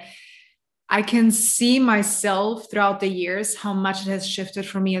said, I can see myself throughout the years, how much it has shifted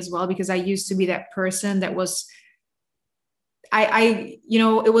for me as well, because I used to be that person that was,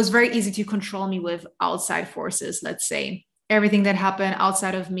 it was very easy to control me with outside forces, let's say. Everything that happened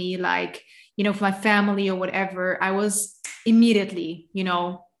outside of me, like, for my family or whatever, I was immediately,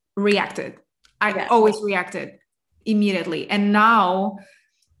 reacted. I Yeah. always reacted immediately. And now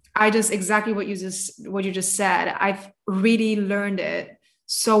I just exactly what you just said. I've really learned it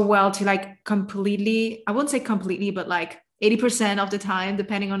so well to like completely, I wouldn't say completely, but like 80% of the time,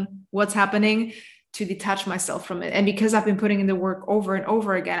 depending on what's happening, to detach myself from it. And because I've been putting in the work over and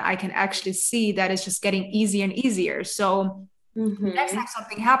over again, I can actually see that it's just getting easier and easier. So next Mm-hmm. time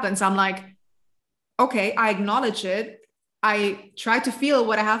something happens, I'm like, okay, I acknowledge it. I try to feel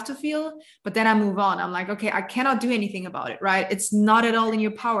what I have to feel, but then I move on. I'm like, okay, I cannot do anything about it, right? It's not at all in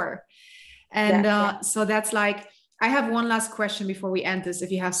your power. And Yeah. so that's like, I have one last question before we end this,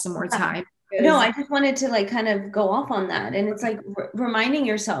 if you have some more Yeah. time. No, Because I just wanted to like kind of go off on that. And it's like reminding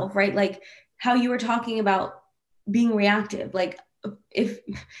yourself, right? Like how you were talking about being reactive. Like if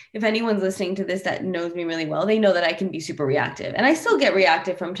if anyone's listening to this that knows me really well, they know that I can be super reactive. And I still get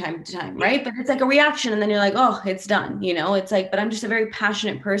reactive from time to time, right? But it's like a reaction and then you're like, "Oh, it's done." You know, it's like, but I'm just a very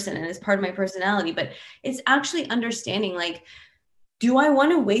passionate person and it's part of my personality, but it's actually understanding like, do I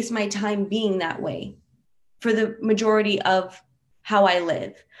want to waste my time being that way for the majority of how I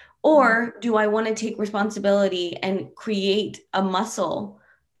live? Or do I want to take responsibility and create a muscle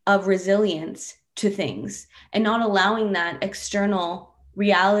of resilience to things and not allowing that external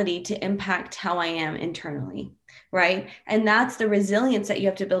reality to impact how I am internally? Right. And that's the resilience that you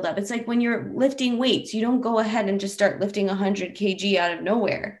have to build up. It's like when you're lifting weights, you don't go ahead and just start lifting 100 kg out of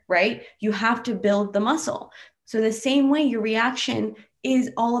nowhere. Right. You have to build the muscle. So, the same way, your reaction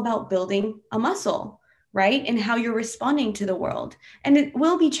is all about building a muscle, right? And how you're responding to the world. And it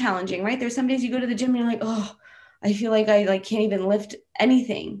will be challenging, right? There's some days you go to the gym and you're like, oh, I feel like I like can't even lift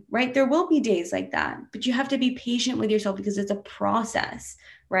anything, right? There will be days like that, but you have to be patient with yourself because it's a process,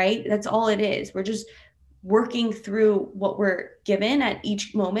 right? That's all it is. We're just working through what we're given at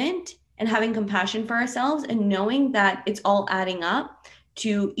each moment and having compassion for ourselves and knowing that it's all adding up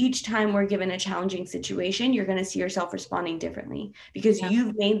to each time we're given a challenging situation, you're going to see yourself responding differently because yeah,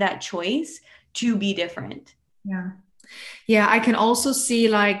 you've made that choice to be different. yeah. Yeah, I can also see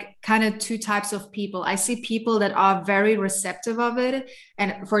like kind of two types of people. I see people that are very receptive of it.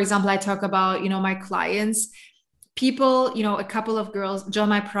 And for example, I talk about, my clients, people, a couple of girls join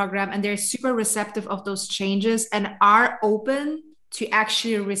my program and they're super receptive of those changes and are open to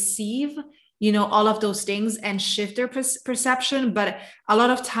actually receive, all of those things and shift their perception. But a lot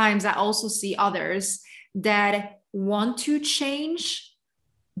of times I also see others that want to change,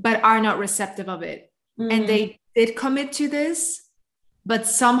 but are not receptive of it. And Mm-hmm. they did commit to this, but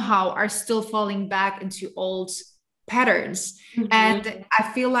somehow are still falling back into old patterns. Mm-hmm. And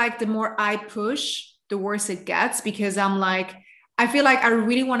I feel like the more I push, the worse it gets because I'm like, I feel like I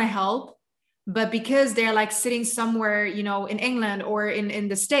really want to help. But because they're like sitting somewhere, in England or in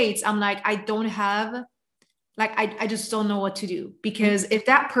the States, I'm like, I don't have, like, I just don't know what to do. Because if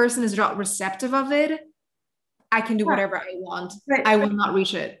that person is not receptive of it, I can do Yeah, whatever I want. right. I will not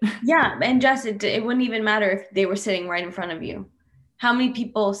reach it. Yeah, and Jess, it wouldn't even matter if they were sitting right in front of you. How many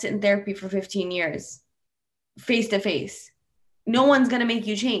people sit in therapy for 15 years, face to face? No one's gonna make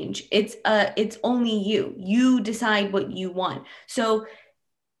you change. It's only you. You decide what you want. So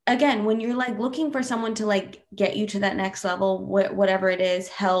again, when you're like looking for someone to like get you to that next level, whatever it is,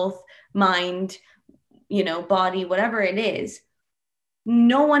 health, mind, body, whatever it is,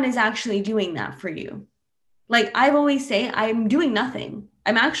 no one is actually doing that for you. Like I've always say, I'm doing nothing.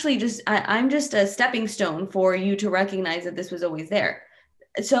 I'm just a stepping stone for you to recognize that this was always there.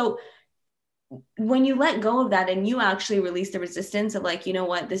 So when you let go of that and you actually release the resistance of like, you know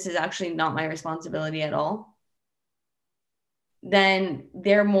what, this is actually not my responsibility at all, then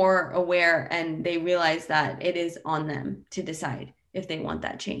they're more aware and they realize that it is on them to decide if they want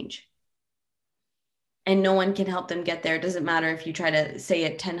that change. And no one can help them get there. It doesn't matter if you try to say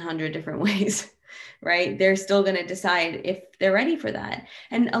it 10 different ways, right? They're still going to decide if they're ready for that.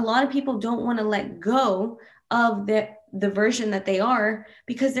 And a lot of people don't want to let go of the version that they are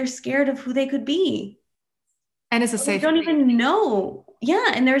because they're scared of who they could be. And it's a They safe don't place. even know.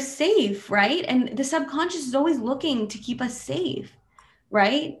 Yeah, and they're safe, right? And the subconscious is always looking to keep us safe,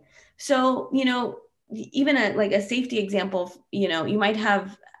 right? So, even like a safety example, you might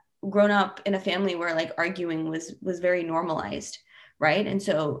have grown up in a family where like arguing was very normalized, right? And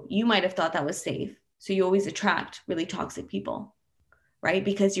so you might have thought that was safe. So you always attract really toxic people, right?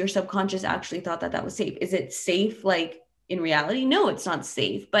 Because your subconscious actually thought that that was safe. Is it safe like in reality? No, it's not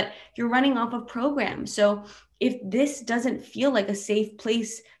safe, but you're running off of programs. So if this doesn't feel like a safe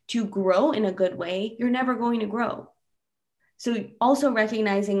place to grow in a good way, you're never going to grow. So also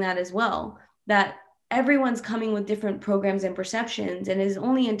recognizing that as well, that everyone's coming with different programs and perceptions, and it is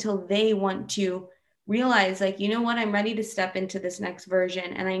only until they want to realize like, you know what, I'm ready to step into this next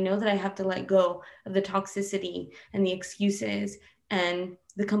version. And I know that I have to let go of the toxicity and the excuses and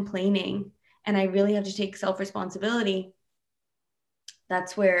the complaining. And I really have to take self-responsibility.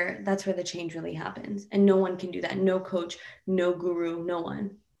 That's where the change really happens. And no one can do that. No coach, no guru, no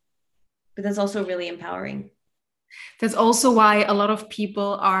one. But that's also really empowering. That's also why a lot of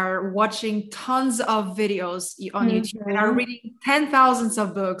people are watching tons of videos on YouTube and are Mm-hmm. reading 10,000s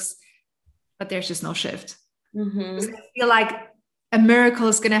of books, but there's just no shift. Because Mm-hmm. they feel like a miracle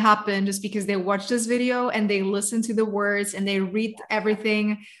is going to happen just because they watch this video and they listen to the words and they read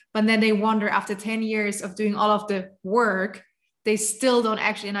everything. But then they wonder after 10 years of doing all of the work, they still don't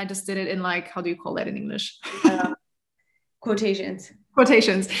actually. And I just did it in like, how do you call that in English? Quotations.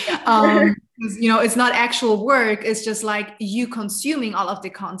 Quotations. It's not actual work. It's just like you consuming all of the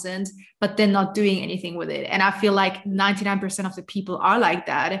content, but then not doing anything with it. And I feel like 99% of the people are like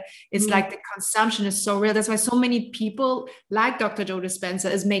that. It's Mm-hmm. like the consumption is so real. That's why so many people like Dr. Joe Dispenza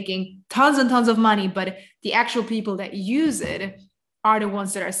is making tons and tons of money, but the actual people that use it are the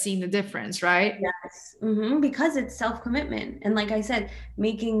ones that are seeing the difference, right? Yes. Mm-hmm. Because it's self-commitment. And like I said,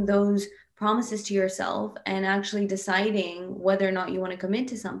 making those promises to yourself and actually deciding whether or not you want to commit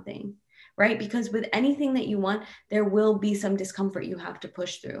to something, right? Because with anything that you want, there will be some discomfort you have to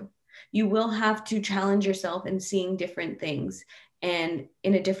push through. You will have to challenge yourself in seeing different things and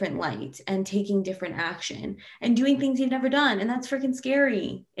in a different light and taking different action and doing things you've never done. And that's freaking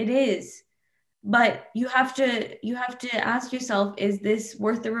scary. It is. But you have to ask yourself, is this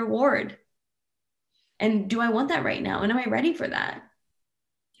worth the reward? And do I want that right now? And am I ready for that?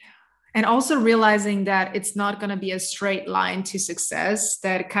 And also realizing that it's not going to be a straight line to success,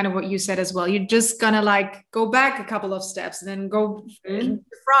 that kind of what you said as well. You're just going to like go back a couple of steps and then go Mm-hmm. in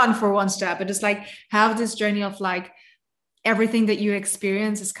front for one step and just like have this journey of like everything that you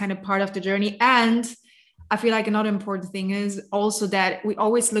experience is kind of part of the journey. And I feel like another important thing is also that we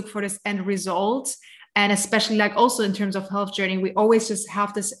always look for this end result. And especially like also in terms of health journey, we always just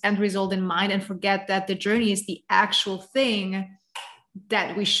have this end result in mind and forget that the journey is the actual thing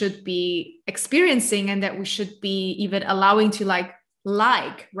that we should be experiencing and that we should be even allowing to like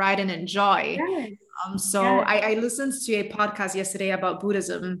right and enjoy. Yes. So Yes. I listened to a podcast yesterday about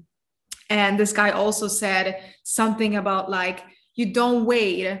Buddhism, and this guy also said something about like you don't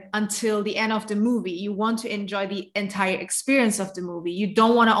wait until the end of the movie. You want to enjoy the entire experience of the movie. You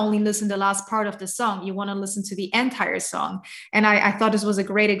don't want to only listen to the last part of the song. You want to listen to the entire song. And I thought this was a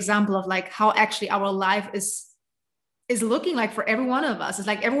great example of like how actually our life is looking like for every one of us. It's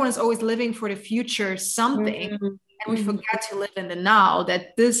like everyone is always living for the future something, Mm-hmm. and we Mm-hmm. forget to live in the now,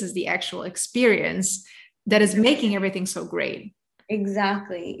 that this is the actual experience that is making everything so great.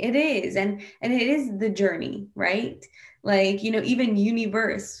 Exactly. It is. And it is the journey, right? Like, even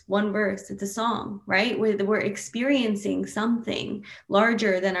universe, one verse, it's a song, right? We're experiencing something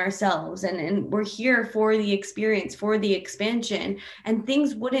larger than ourselves. And we're here for the experience, for the expansion. And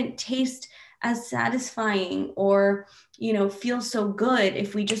things wouldn't taste as satisfying or, feel so good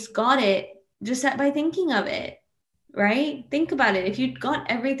if we just got it just by thinking of it. Right? Think about it. If you got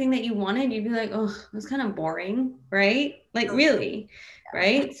everything that you wanted, you'd be like, oh, that's kind of boring, right? Like, really,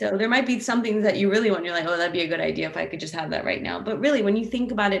 right? So there might be some things that you really want. You're like, oh, that'd be a good idea if I could just have that right now. But really, when you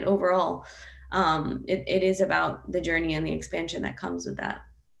think about it overall, it is about the journey and the expansion that comes with that.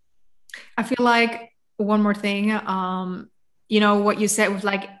 I feel like one more thing, what you said with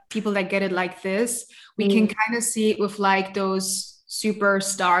like people that get it like this, we can Mm, kind of see it with like those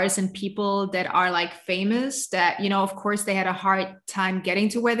superstars and people that are like famous that, of course they had a hard time getting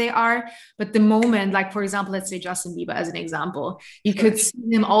to where they are. But the moment, like for example, let's say Justin Bieber as an example, you sure. could see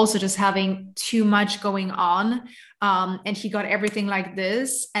him also just having too much going on. And he got everything like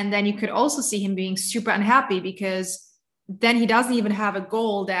this. And then you could also see him being super unhappy because then he doesn't even have a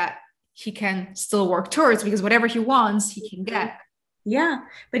goal that he can still work towards, because whatever he wants, he can Mhm. get. Yeah,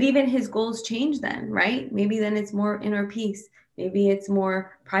 but even his goals change then, right? Maybe then it's more inner peace. Maybe it's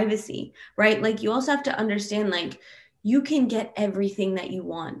more privacy, right? Like you also have to understand, like, you can get everything that you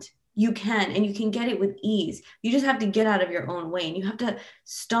want. You can, and you can get it with ease. You just have to get out of your own way and you have to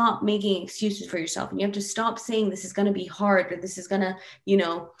stop making excuses for yourself. And you have to stop saying this is going to be hard or this is going to,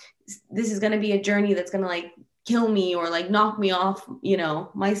 this is going to be a journey that's going to like kill me or like knock me off,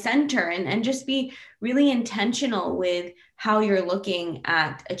 my center and just be really intentional with how you're looking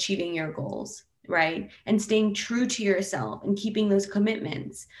at achieving your goals, right? And staying true to yourself and keeping those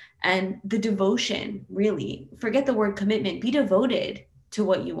commitments and the devotion, really. Forget the word commitment, be devoted to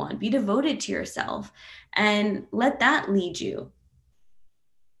what you want, be devoted to yourself, and let that lead you.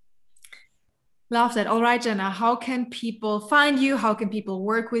 Love that. All right, Jenna, how can people find you? How can people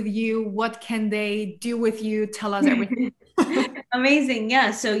work with you? What can they do with you? Tell us everything. Amazing.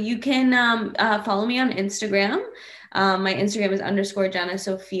 Yeah. So you can follow me on Instagram. My Instagram is _Jena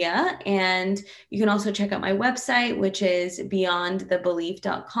Sophia. And you can also check out my website, which is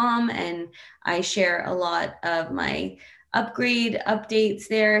beyondthebelief.com. And I share a lot of my upgrade updates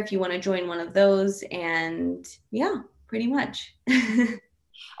there if you want to join one of those. And yeah, pretty much.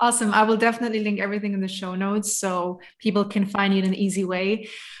 Awesome. I will definitely link everything in the show notes so people can find you in an easy way.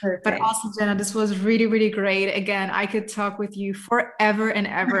 But Perfect. also, Jenna, this was really, really great. Again, I could talk with you forever and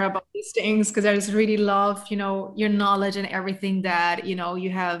ever about these things because I just really love, your knowledge and everything that, you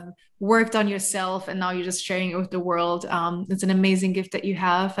have worked on yourself and now you're just sharing it with the world. It's an amazing gift that you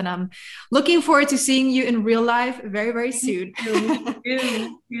have. And I'm looking forward to seeing you in real life very, very soon. Me too.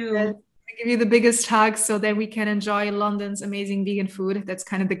 Me Yes. too. Give you the biggest hug so that we can enjoy London's amazing vegan food. That's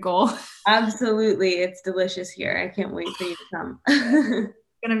kind of the goal. Absolutely. It's delicious here. I can't wait for you to come.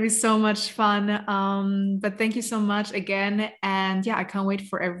 Gonna be so much fun. But thank you so much again. And yeah, I can't wait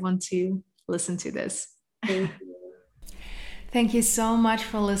for everyone to listen to this. Thank you. Thank you so much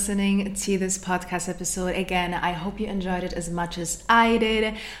for listening to this podcast episode. Again, I hope you enjoyed it as much as I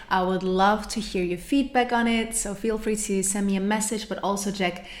did. I would love to hear your feedback on it. So feel free to send me a message, but also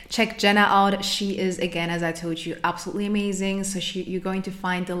check Jena out. She is, again, as I told you, absolutely amazing. So you're going to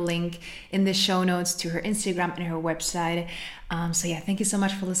find the link in the show notes to her Instagram and her website. So yeah, thank you so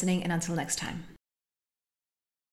much for listening, and until next time.